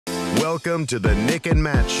Welcome to the Nick and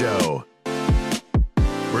Matt Show.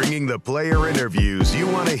 Bringing the player interviews you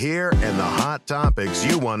want to hear and the hot topics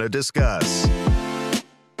you want to discuss.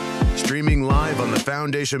 Streaming live on the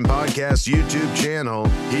Foundation Podcast YouTube channel,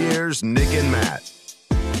 here's Nick and Matt.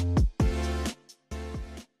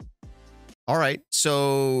 All right,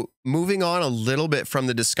 so moving on a little bit from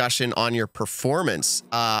the discussion on your performance,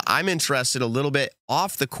 I'm interested a little bit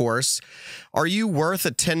off the course. Are you worth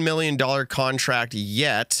a $10 million contract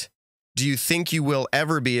yet? Do you think you will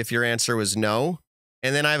ever be if your answer was no?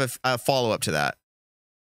 And then I have a follow-up to that.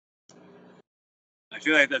 I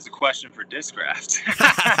feel like that's a question for Discraft.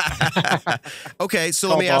 Okay, so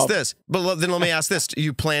let me ask this. But then let me ask this. Do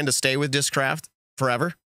you plan to stay with Discraft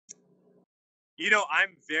forever? You know,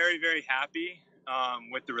 I'm very, very happy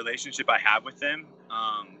with the relationship I have with them.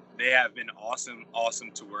 They have been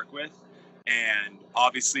awesome to work with. And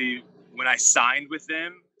obviously, when I signed with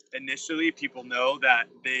them, initially, people know that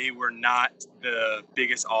they were not the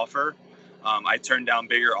biggest offer. I turned down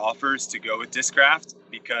bigger offers to go with Discraft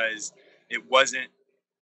because it wasn't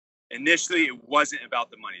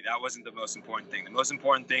about the money. That wasn't the most important thing. The most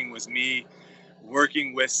important thing was me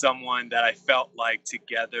working with someone that I felt like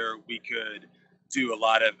together we could do a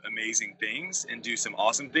lot of amazing things and do some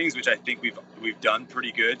awesome things, which I think we've done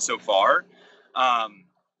pretty good so far.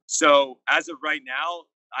 So as of right now,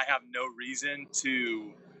 I have no reason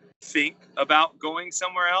to think about going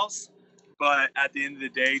somewhere else. But at the end of the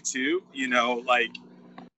day too, you know, like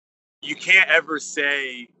you can't ever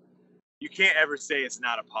say it's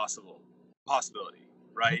not a possibility,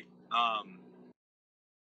 right?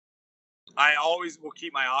 I always will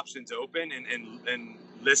keep my options open and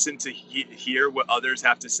listen to hear what others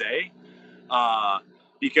have to say.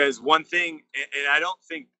 Because one thing, and I don't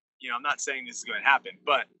think, you know, I'm not saying this is going to happen,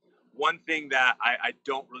 but one thing that I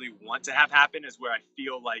don't really want to have happen is where I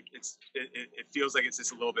feel like it feels like it's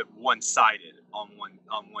just a little bit one-sided on one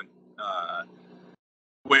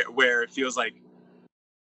where it feels like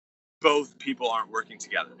both people aren't working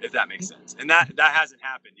together, if that makes sense. And that hasn't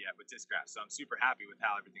happened yet with Discraft, so I'm super happy with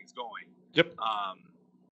how everything's going. Yep.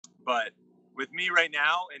 But with me right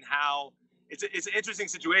now and how it's an interesting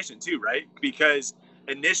situation too, right? Because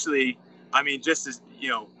initially, I mean, just as you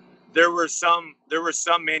know, there were some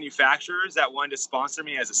manufacturers that wanted to sponsor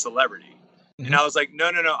me as a celebrity. Mm-hmm. And I was like, no,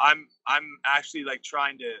 I'm actually like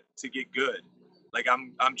trying to get good. Like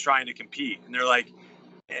I'm trying to compete. And they're like,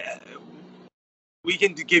 we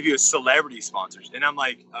can give you a celebrity sponsors. And I'm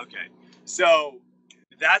like, okay. So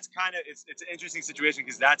that's kind of, it's an interesting situation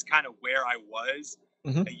because that's kind of where I was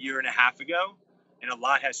a year and a half ago. And a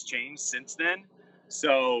lot has changed since then.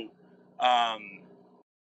 So,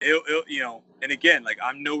 you know, and again, like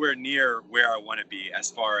I'm nowhere near where I want to be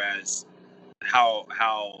as far as how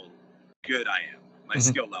good I am, my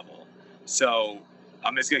skill level. So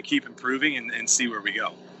I'm just going to keep improving and see where we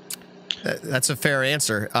go. That's a fair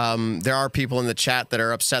answer. There are people in the chat that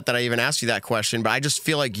are upset that I even asked you that question, but I just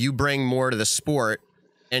feel like you bring more to the sport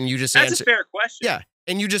and you just That's a fair question. Yeah.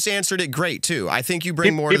 And you just answered it great too. I think you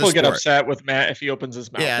bring more to the sport. People get upset with Matt if he opens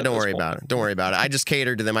his mouth. Yeah, don't worry about it. Don't worry about it. I just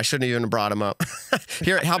catered to them. I shouldn't have even brought them up.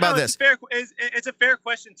 Here, how about this? It's a fair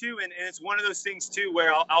question too, and it's one of those things too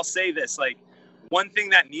where I'll say this: like, one thing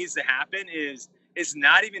that needs to happen is it's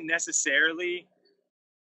not even necessarily.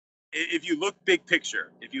 If you look big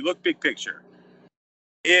picture,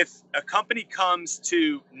 if a company comes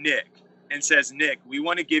to Nick and says, Nick, we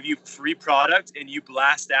want to give you free product, and you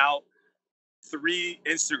blast out 3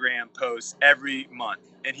 Instagram posts every month.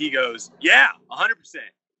 And he goes, yeah, 100%.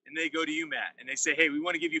 And they go to you, Matt, and they say, hey, we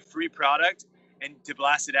want to give you free product and to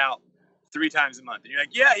blast it out 3 times a month. And you're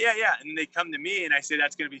like, yeah. And then they come to me and I say,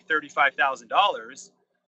 that's going to be $35,000.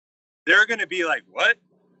 They're going to be like, what?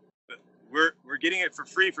 We're getting it for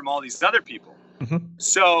free from all these other people.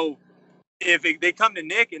 So if they come to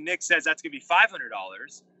Nick and Nick says that's going to be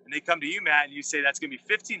 $500, and they come to you, Matt, and you say that's going to be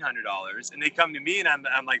 $1,500, and they come to me and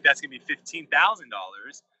I'm like, that's going to be $15,000.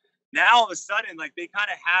 Now all of a sudden, like they kind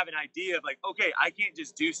of have an idea of like, okay, I can't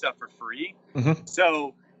just do stuff for free.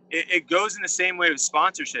 So it goes in the same way with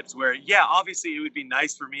sponsorships where, yeah, obviously it would be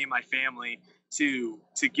nice for me and my family to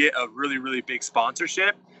get a really, really big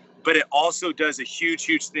sponsorship. But it also does a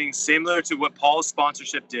huge thing similar to what Paul's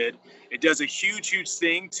sponsorship did. It does a huge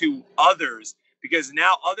thing to others because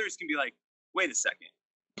now others can be like, wait a second,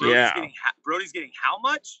 Brodie's getting how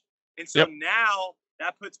much? And so now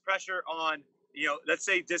that puts pressure on, you know, let's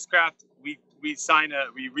say Discraft, we re-sign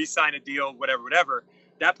a deal, whatever.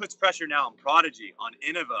 That puts pressure now on Prodigy, on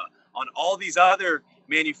Innova, on all these other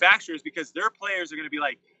manufacturers because their players are going to be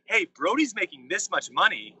like, hey, Brodie's making this much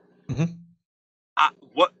money.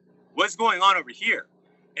 What's going on over here?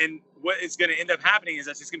 And what is going to end up happening is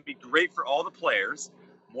that's just going to be great for all the players.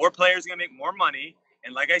 More players are going to make more money.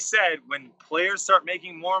 And like I said, when players start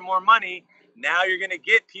making more and more money, now you're going to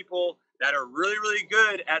get people that are really, really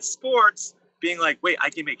good at sports being like, wait, I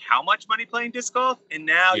can make how much money playing disc golf? And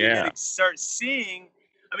now you're going to start seeing,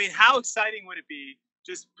 I mean, how exciting would it be?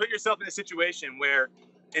 Just put yourself in a situation where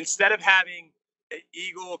instead of having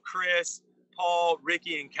Eagle, Chris, Paul,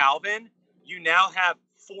 Ricky, and Calvin, you now have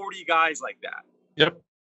 40 guys like that. Yep.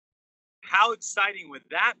 How exciting would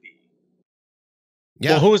that be?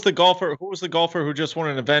 Yeah. Well, who was the golfer who just won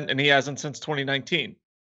an event and he hasn't since 2019?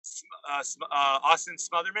 Austin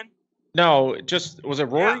Smotherman? No, was it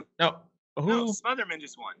Rory? Yeah. No. Who? No, Smotherman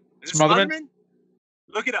just won. Is Smotherman?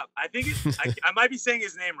 Look it up. I think I might be saying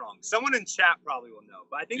his name wrong. Someone in chat probably will know,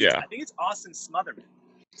 but I think it's Austin Smotherman.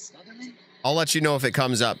 Smotherman? I'll let you know if it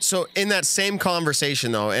comes up. So in that same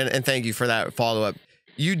conversation though, and thank you for that follow-up,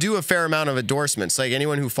 you do a fair amount of endorsements. Like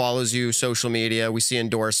anyone who follows you, social media, we see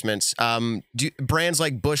endorsements. Brands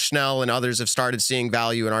like Bushnell and others have started seeing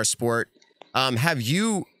value in our sport. Have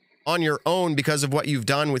you, on your own, because of what you've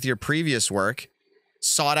done with your previous work,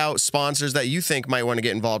 sought out sponsors that you think might want to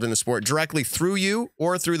get involved in the sport directly through you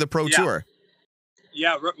or through the Pro Tour?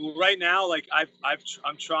 Yeah, right now, like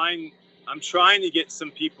I'm trying to get some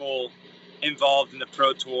people involved in the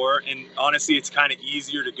Pro Tour, and honestly, it's kind of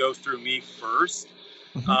easier to go through me first.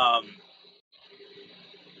 I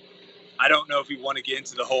don't know if we want to get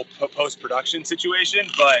into the whole post-production situation,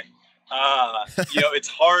 but it's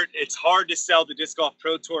hard to sell the Disc Golf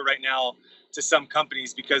Pro Tour right now to some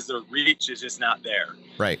companies because their reach is just not there.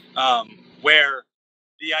 Right. Where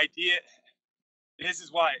the idea, this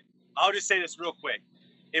is why, I'll just say this real quick.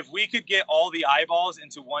 If we could get all the eyeballs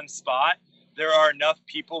into one spot, there are enough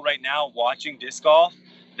people right now watching disc golf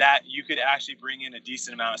that you could actually bring in a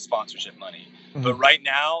decent amount of sponsorship money. But right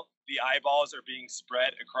now, the eyeballs are being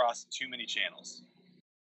spread across too many channels.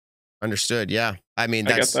 Understood. Yeah. I mean,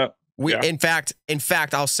 I get that. In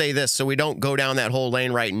fact, I'll say this so we don't go down that whole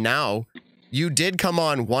lane right now. You did come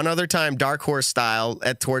on one other time, Dark Horse style,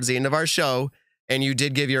 towards the end of our show, and you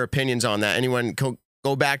did give your opinions on that. Anyone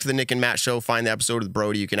go back to the Nick and Matt show, find the episode with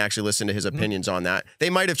Brody. You can actually listen to his opinions on that. They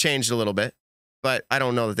might have changed a little bit, but I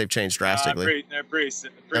don't know that they've changed drastically. They're pretty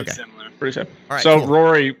similar. Pretty similar. All right, so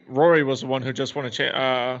cool. Rory was the one who just won a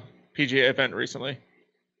PGA event recently.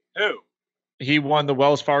 Who? He won the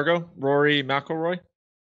Wells Fargo. Rory McIlroy.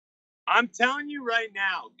 I'm telling you right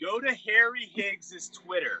now, go to Harry Higgs'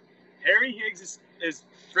 Twitter. Harry Higgs is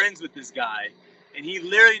friends with this guy, and he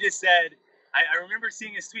literally just said, I remember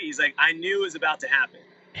seeing his tweet. He's like, I knew it was about to happen.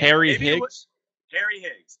 Harry Higgs? Harry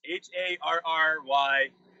Higgs.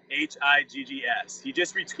 HarryHiggs. He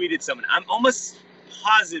just retweeted someone. I'm almost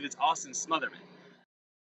positive it's Austin Smotherman.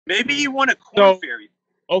 Maybe he won a Corn Ferry.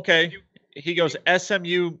 Okay. He goes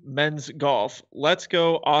SMU men's golf. Let's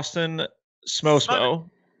go Austin Smosmo.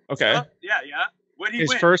 Okay. Yeah. What did he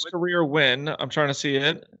win? His first career win. I'm trying to see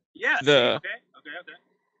it. Yeah. Okay.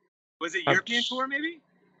 Was it European Tour maybe?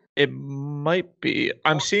 It might be.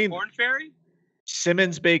 I'm seeing Corn Ferry?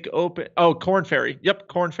 Simmons Bake Open. Oh, Corn Ferry. Yep,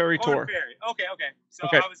 Corn Ferry Tour. Corn Ferry. Okay. So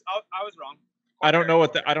I was wrong. I don't know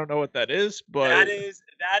what that is, but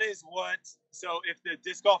that is what. So if the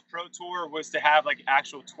Disc Golf Pro Tour was to have like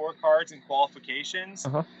actual tour cards and qualifications,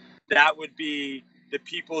 that would be the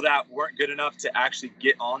people that weren't good enough to actually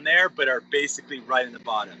get on there, but are basically right in the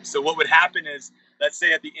bottom. So what would happen is, let's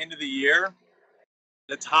say at the end of the year,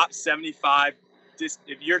 the top 75,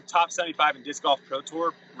 if you're top 75 in Disc Golf Pro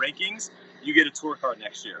Tour rankings, you get a tour card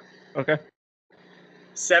next year. Okay.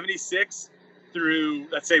 76 through,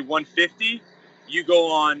 let's say 150, you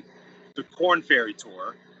go on the Corn Ferry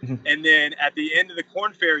Tour. And then at the end of the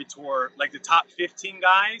Corn Ferry Tour, like the top 15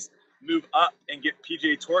 guys move up and get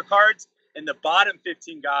PGA Tour cards, and the bottom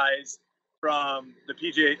 15 guys from the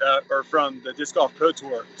PGA or from the Disc Golf Pro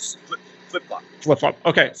Tour flip-flop. Flip-flop.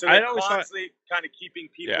 Okay. So they're constantly kind of keeping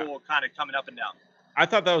people kind of coming up and down. I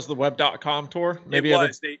thought that was the web.com tour. Maybe it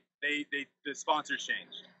was. The sponsors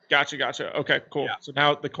changed. Gotcha. Okay, cool. Yeah. So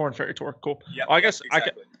now the Corn Ferry Tour. Cool. Yeah. Well, I guess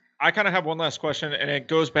exactly. I kind of have one last question, and it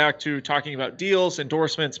goes back to talking about deals,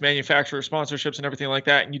 endorsements, manufacturer sponsorships, and everything like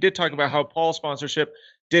that. And you did talk about how Paul's sponsorship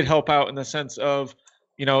did help out in the sense of,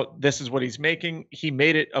 this is what he's making. He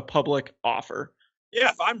made it a public offer.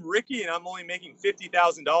 Yeah, if I'm Ricky and I'm only making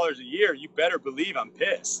 $50,000 a year, you better believe I'm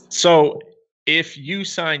pissed. So if you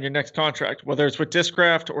sign your next contract, whether it's with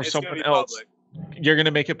Discraft or someone else, you're going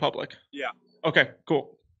to make it public. Yeah. Okay,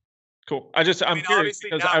 cool. I'm curious obviously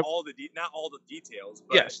because not all the details,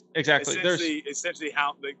 but yes, exactly. Essentially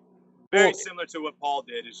how Very similar to what Paul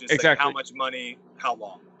did. It's just like how much money, how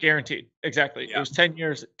long. Guaranteed. Exactly. Yeah. It was 10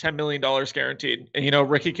 years, $10 million guaranteed. And, you know,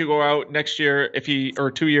 Ricky could go out next year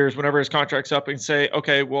or 2 years, whenever his contract's up, and say,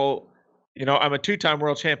 okay, well, you know, I'm a 2-time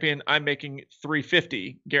world champion. I'm making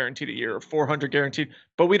 $350 guaranteed a year, or $400 guaranteed.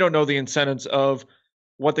 But we don't know the incentives of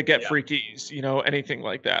what the get free keys, you know, anything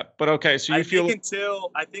like that. But okay, so I think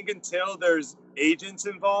until there's agents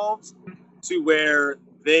involved, to where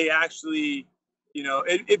they actually, you know,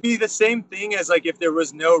 it'd be the same thing as like if there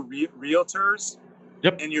was no realtors,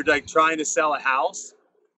 and you're like trying to sell a house.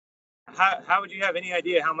 How would you have any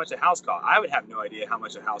idea how much a house costs? I would have no idea how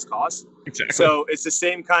much a house costs. Exactly. So it's the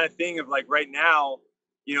same kind of thing of like right now,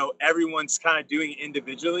 you know, everyone's kind of doing it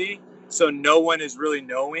individually, so no one is really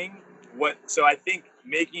knowing what. So I think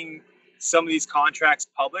making some of these contracts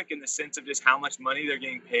public in the sense of just how much money they're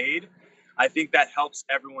getting paid, I think that helps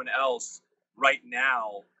everyone else right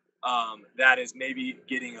now that is maybe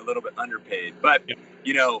getting a little bit underpaid. But,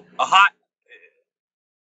 you know, not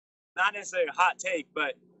necessarily a hot take,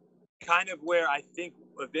 but kind of where I think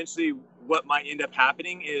eventually what might end up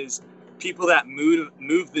happening is people that move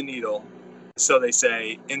the needle, so they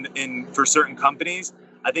say, in for certain companies,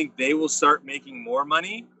 I think they will start making more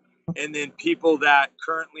money. And then people that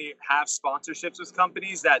currently have sponsorships with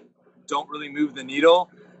companies that don't really move the needle,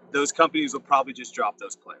 those companies will probably just drop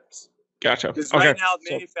those players. Gotcha. Because right now,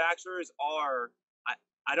 manufacturers are,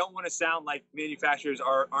 I don't want to sound like manufacturers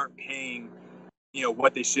aren't paying, you know,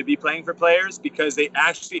 what they should be paying for players, because they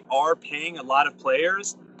actually are paying a lot of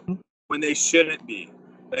players when they shouldn't be.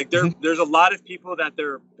 Like there's a lot of people that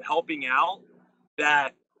they're helping out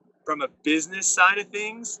that from a business side of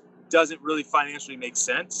things doesn't really financially make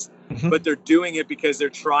sense, but they're doing it because they're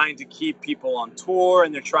trying to keep people on tour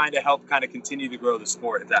and they're trying to help kind of continue to grow the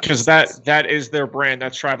sport. Because that is their brand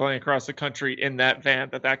that's traveling across the country in that van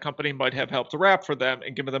that company might have helped to wrap for them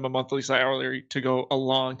and given them a monthly salary to go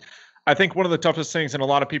along. I think one of the toughest things, and a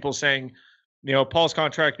lot of people saying, you know, Paul's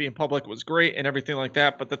contract being public was great and everything like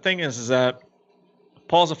that. But the thing is that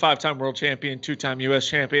Paul's a 5-time world champion, 2-time U.S.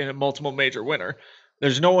 champion, and multiple major winner.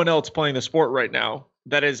 There's no one else playing the sport right now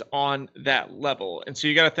that is on that level. And so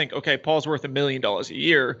you got to think, okay, Paul's worth $1 million a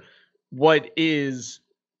year. What is,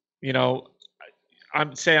 you know, I'm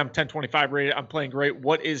 1025 rated, I'm playing great.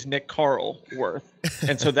 What is Nick Carl worth?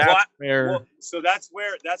 And so that's so that's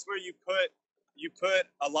where you put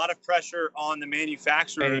a lot of pressure on the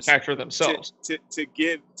manufacturer themselves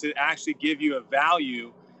to actually give you a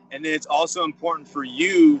value. And then it's also important for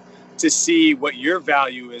you to see what your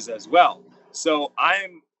value is as well. So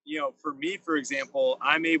you know, for me, for example,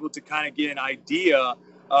 I'm able to kind of get an idea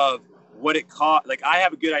of what it costs. Like I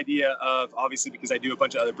have a good idea of, obviously, because I do a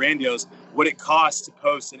bunch of other brand deals, what it costs to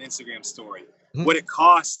post an Instagram story, what it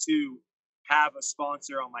costs to have a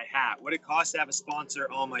sponsor on my hat, what it costs to have a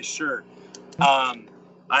sponsor on my shirt.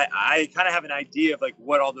 I kind of have an idea of like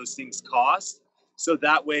what all those things cost. So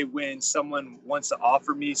that way, when someone wants to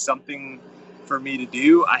offer me something for me to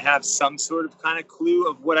do, I have some sort of kind of clue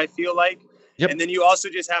of what I feel like. And then you also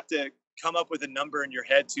just have to come up with a number in your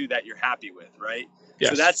head too that you're happy with, right?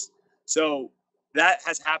 Yes. So that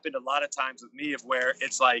has happened a lot of times with me, of where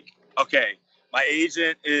it's like, okay, my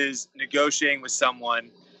agent is negotiating with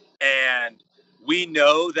someone and we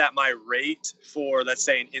know that my rate for, let's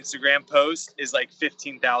say, an Instagram post is like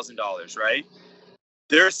 $15,000, right?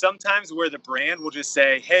 There are some times where the brand will just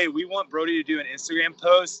say, hey, we want Brodie to do an Instagram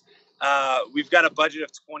post. We've got a budget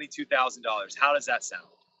of $22,000. How does that sound?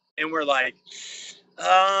 And we're like,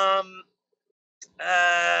 yeah,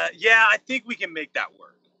 I think we can make that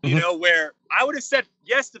work. You know, where I would have said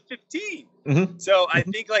yes to 15. So I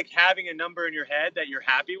think like having a number in your head that you're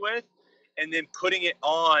happy with, and then putting it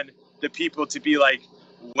on the people to be like,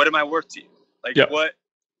 what am I worth to you? Like what,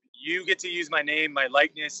 you get to use my name, my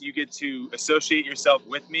likeness, you get to associate yourself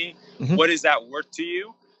with me. What is that worth to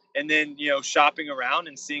you? And then, you know, shopping around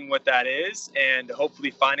and seeing what that is, and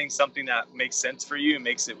hopefully finding something that makes sense for you and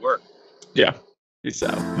makes it work. Yeah. Peace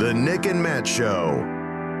out. The Nick and Matt Show,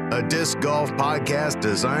 a disc golf podcast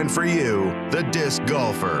designed for you, the disc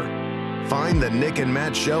golfer. Find the Nick and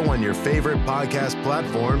Matt Show on your favorite podcast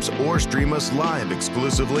platforms or stream us live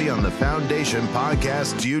exclusively on the Foundation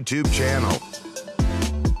Podcast's YouTube channel.